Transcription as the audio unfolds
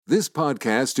This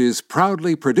podcast is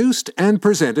proudly produced and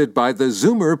presented by the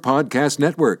Zoomer Podcast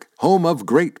Network, home of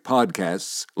great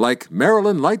podcasts like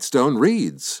Marilyn Lightstone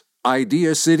Reads,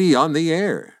 Idea City on the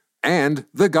Air, and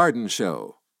The Garden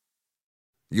Show.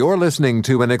 You're listening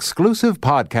to an exclusive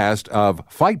podcast of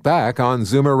Fight Back on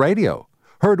Zoomer Radio,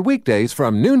 heard weekdays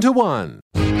from noon to 1.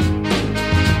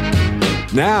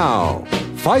 Now,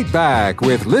 Fight Back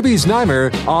with Libby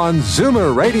Znaimer on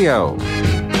Zoomer Radio.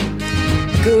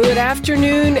 Good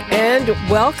afternoon and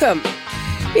welcome.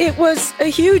 It was a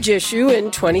huge issue in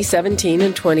 2017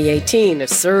 and 2018. A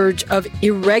surge of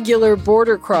irregular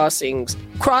border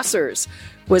crossers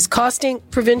was costing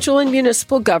provincial and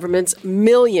municipal governments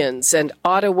millions, and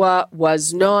Ottawa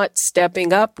was not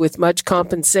stepping up with much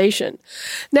compensation.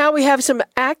 Now we have some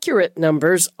accurate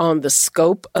numbers on the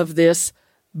scope of this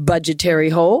budgetary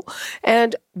hole.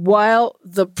 And while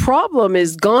the problem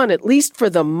is gone, at least for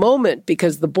the moment,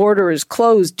 because the border is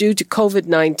closed due to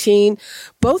COVID-19,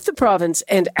 both the province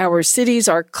and our cities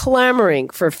are clamoring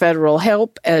for federal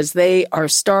help as they are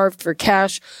starved for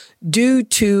cash due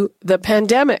to the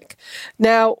pandemic.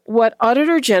 Now, what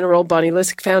Auditor General Bonnie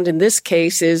Lysyk found in this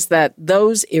case is that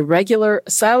those irregular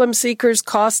asylum seekers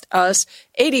cost us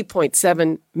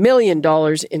 $80.7 million in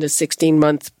a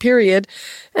 16-month period,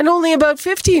 and only about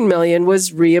 $15 million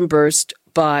was reimbursed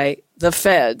by the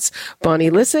feds. Bonnie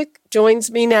Lysyk joins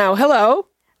me now. Hello.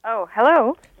 Oh,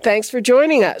 hello. Thanks for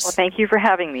joining us. Well, thank you for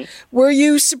having me. Were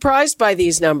you surprised by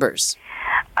these numbers?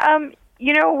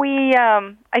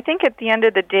 I think at the end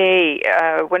of the day,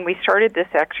 when we started this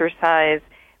exercise,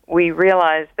 we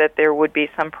realized that there would be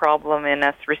some problem in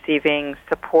us receiving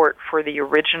support for the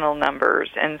original numbers.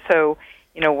 And so,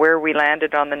 where we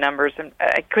landed on the numbers,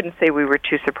 I couldn't say we were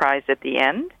too surprised at the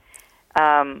end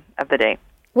of the day.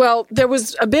 Well, there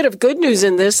was a bit of good news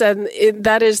in this, and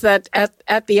that is that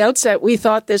at the outset, we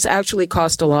thought this actually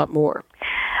cost a lot more.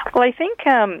 Well, I think,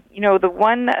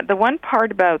 the one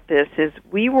part about this is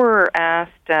we were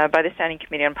asked by the Standing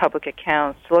Committee on Public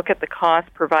Accounts to look at the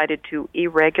cost provided to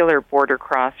irregular border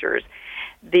crossers.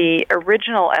 The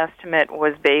original estimate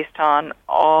was based on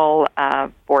all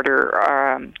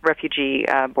refugee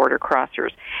border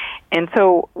crossers. And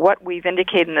so what we've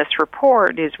indicated in this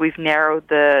report is we've narrowed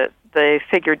the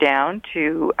figure down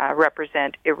to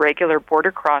represent irregular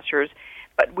border crossers,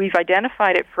 but we've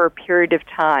identified it for a period of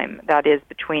time, that is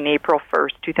between April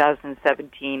 1st,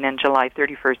 2017 and July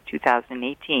 31st,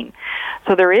 2018.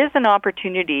 So there is an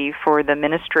opportunity for the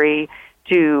ministry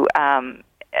to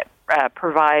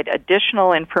provide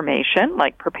additional information,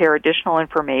 like prepare additional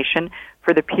information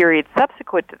for the period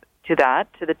subsequent to that,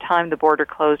 to the time the border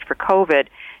closed for COVID,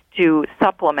 to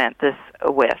supplement this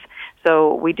with.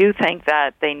 So we do think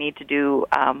that they need to do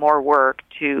more work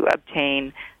to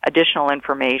obtain additional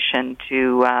information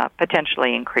to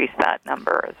potentially increase that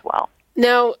number as well.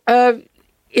 Now,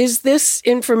 is this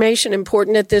information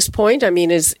important at this point? I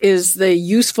mean, is the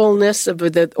usefulness of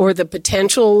the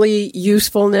potentially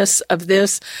usefulness of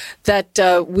this that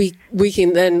we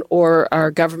can then, or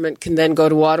our government can then go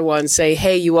to Ottawa and say,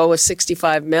 hey, you owe us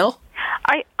 $65 million?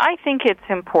 I think it's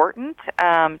important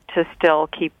to still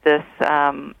keep this,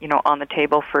 on the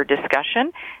table for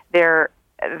discussion. There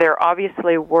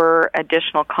obviously were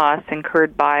additional costs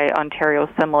incurred by Ontario,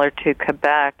 similar to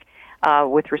Quebec,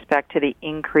 with respect to the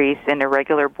increase in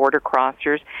irregular border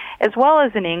crossers, as well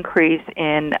as an increase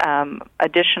in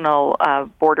additional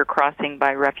border crossing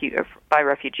by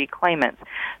refugee claimants.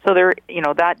 So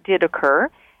that did occur.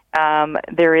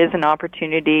 There is an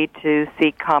opportunity to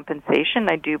seek compensation,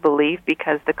 I do believe,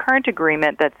 because the current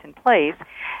agreement that's in place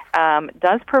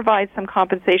does provide some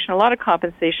compensation, a lot of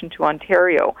compensation to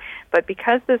Ontario. But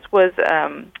because this was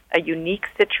a unique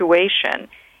situation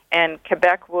and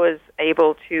Quebec was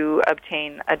able to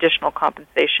obtain additional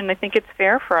compensation, I think it's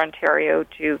fair for Ontario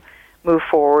to move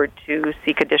forward to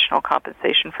seek additional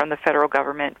compensation from the federal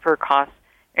government for costs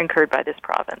incurred by this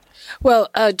province. Well,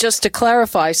 just to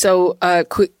clarify, so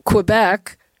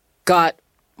Quebec got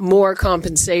more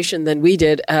compensation than we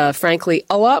did, frankly,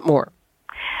 a lot more.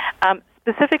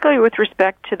 Specifically with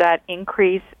respect to that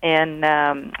increase in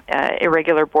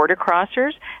irregular border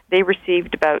crossers, they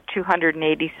received about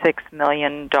 $286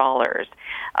 million.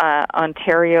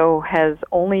 Ontario has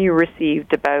only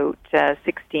received about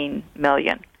 $16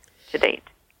 million to date.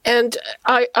 And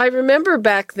I remember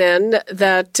back then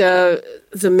that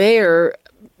the mayor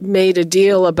made a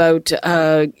deal about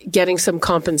getting some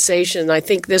compensation. I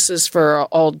think this is for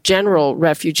all general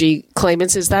refugee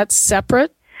claimants. Is that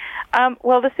separate?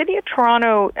 Well, the City of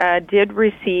Toronto did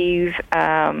receive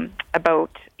about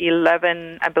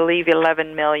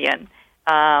 $11 million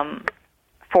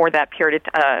for that period,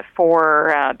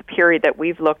 the period that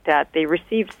we've looked at, they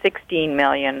received $16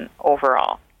 million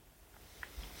overall.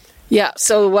 Yeah,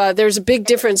 so there's a big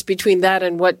difference between that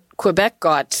and what Quebec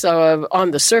got. So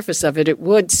on the surface of it, it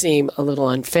would seem a little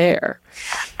unfair.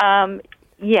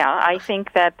 Yeah, I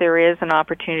think that there is an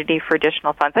opportunity for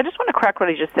additional funds. I just want to correct what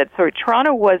I just said. So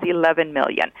Toronto was $11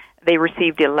 million. They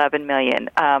received $11 million.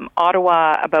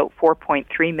 Ottawa about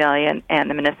 $4.3 million, and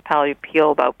the municipality of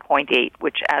Peel about $0.8,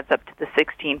 which adds up to the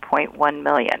 $16.1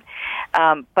 million.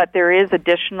 But there is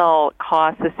additional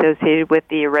costs associated with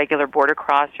the irregular border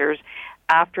crossers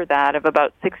after that of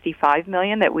about $65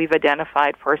 million that we've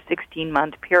identified for a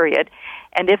 16-month period.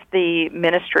 And if the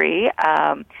ministry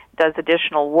does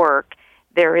additional work,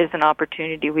 there is an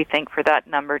opportunity, we think, for that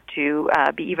number to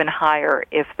be even higher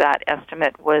if that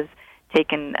estimate was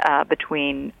taken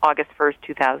between August 1st,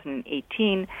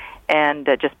 2018 and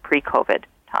just pre-COVID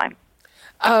time.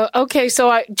 Okay,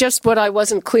 so what I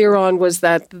wasn't clear on was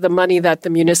that the money that the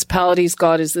municipalities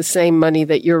got is the same money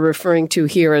that you're referring to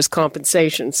here as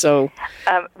compensation. So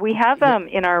we have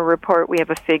in our report, we have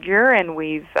a figure, and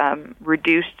we've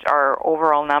reduced our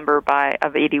overall number of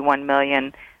 $81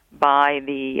 million by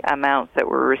the amounts that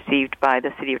were received by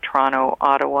the City of Toronto,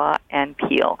 Ottawa, and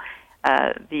Peel.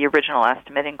 The original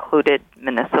estimate included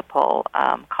municipal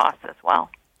costs as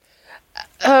well.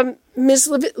 Ms.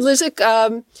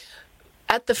 Lysyk,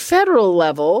 at the federal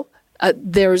level,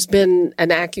 there's been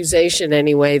an accusation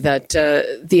anyway that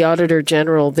the Auditor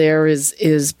General there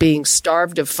is being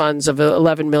starved of funds of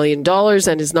 $11 million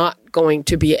and is not going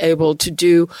to be able to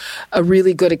do a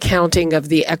really good accounting of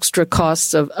the extra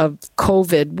costs of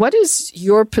COVID. What is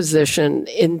your position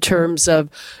in terms of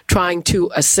trying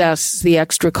to assess the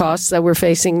extra costs that we're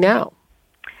facing now?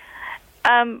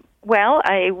 Well,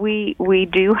 we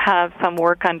do have some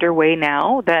work underway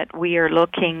now that we are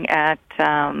looking at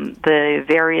the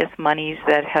various monies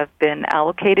that have been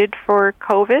allocated for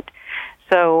COVID.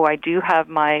 So I do have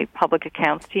my public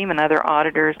accounts team and other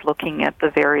auditors looking at the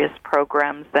various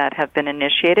programs that have been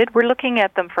initiated. We're looking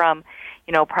at them from,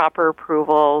 proper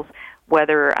approvals,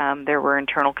 whether there were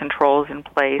internal controls in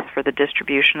place for the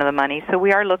distribution of the money. So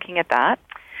we are looking at that.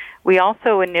 We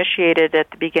also initiated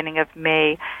at the beginning of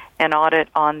May an audit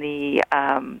on the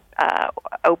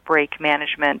outbreak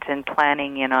management and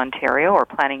planning in Ontario, or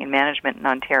planning and management in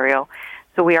Ontario.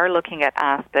 So we are looking at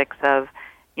aspects of,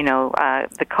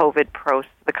 the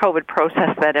COVID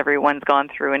process that everyone's gone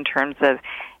through in terms of,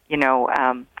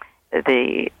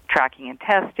 the tracking and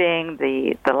testing,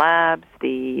 the labs,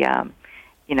 the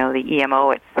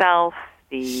EMO itself,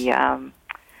 the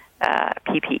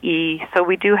PPE. So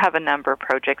we do have a number of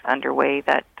projects underway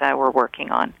that we're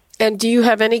working on. And do you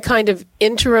have any kind of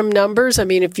interim numbers? I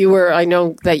mean, I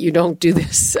know that you don't do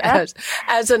this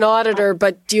as an auditor,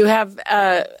 but do you have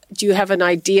an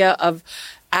idea of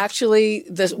actually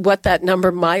what that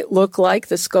number might look like,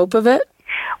 the scope of it?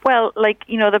 Well,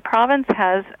 the province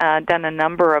has done a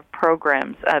number of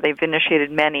programs. They've initiated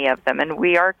many of them, and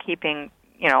we are keeping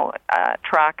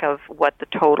track of what the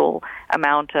total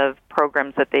amount of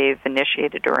programs that they've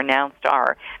initiated or announced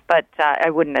are. But I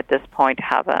wouldn't at this point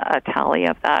have a tally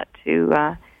of that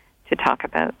to talk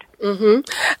about. Mm-hmm.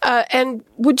 And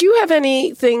would you have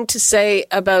anything to say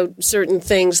about certain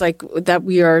things like that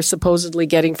we are supposedly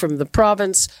getting from the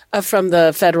province, from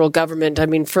the federal government? I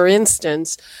mean, for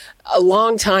instance, a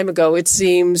long time ago, it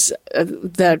seems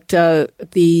that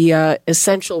the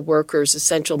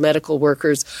essential medical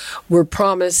workers, were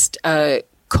promised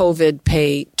COVID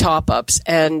pay top-ups,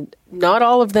 and not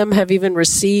all of them have even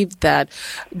received that.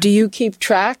 Do you keep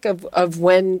track of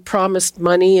when promised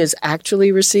money is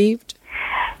actually received?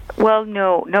 Well,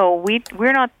 no,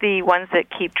 we're not the ones that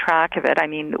keep track of it. I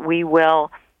mean, we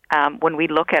will, when we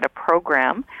look at a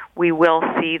program, we will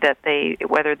see that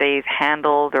whether they've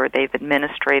handled or they've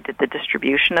administrated the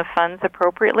distribution of funds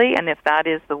appropriately, and if that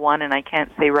is the one, and I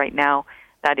can't say right now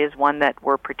that is one that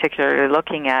we're particularly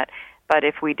looking at, but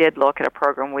if we did look at a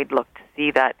program, we'd look to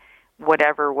see that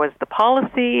whatever was the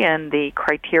policy and the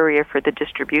criteria for the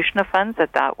distribution of funds,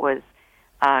 that was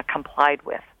complied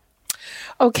with.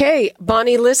 Okay,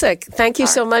 Bonnie Lysyk, thank you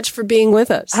so much for being with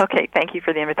us. Okay, thank you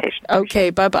for the invitation. Okay,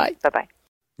 bye-bye. Bye-bye.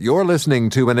 You're listening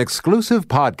to an exclusive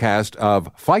podcast of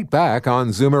Fight Back on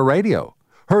Zoomer Radio.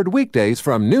 Heard weekdays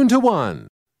from noon to 1.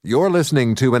 You're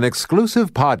listening to an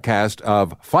exclusive podcast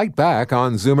of Fight Back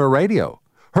on Zoomer Radio.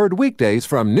 Heard weekdays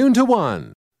from noon to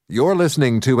 1. You're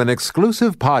listening to an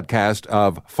exclusive podcast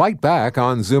of Fight Back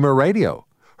on Zoomer Radio.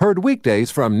 Heard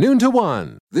weekdays from noon to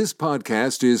 1. This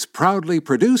podcast is proudly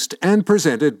produced and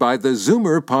presented by the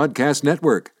Zoomer Podcast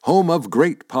Network, home of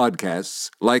great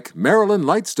podcasts like Marilyn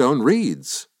Lightstone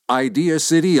Reads, Idea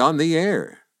City on the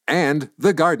Air, and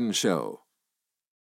The Garden Show.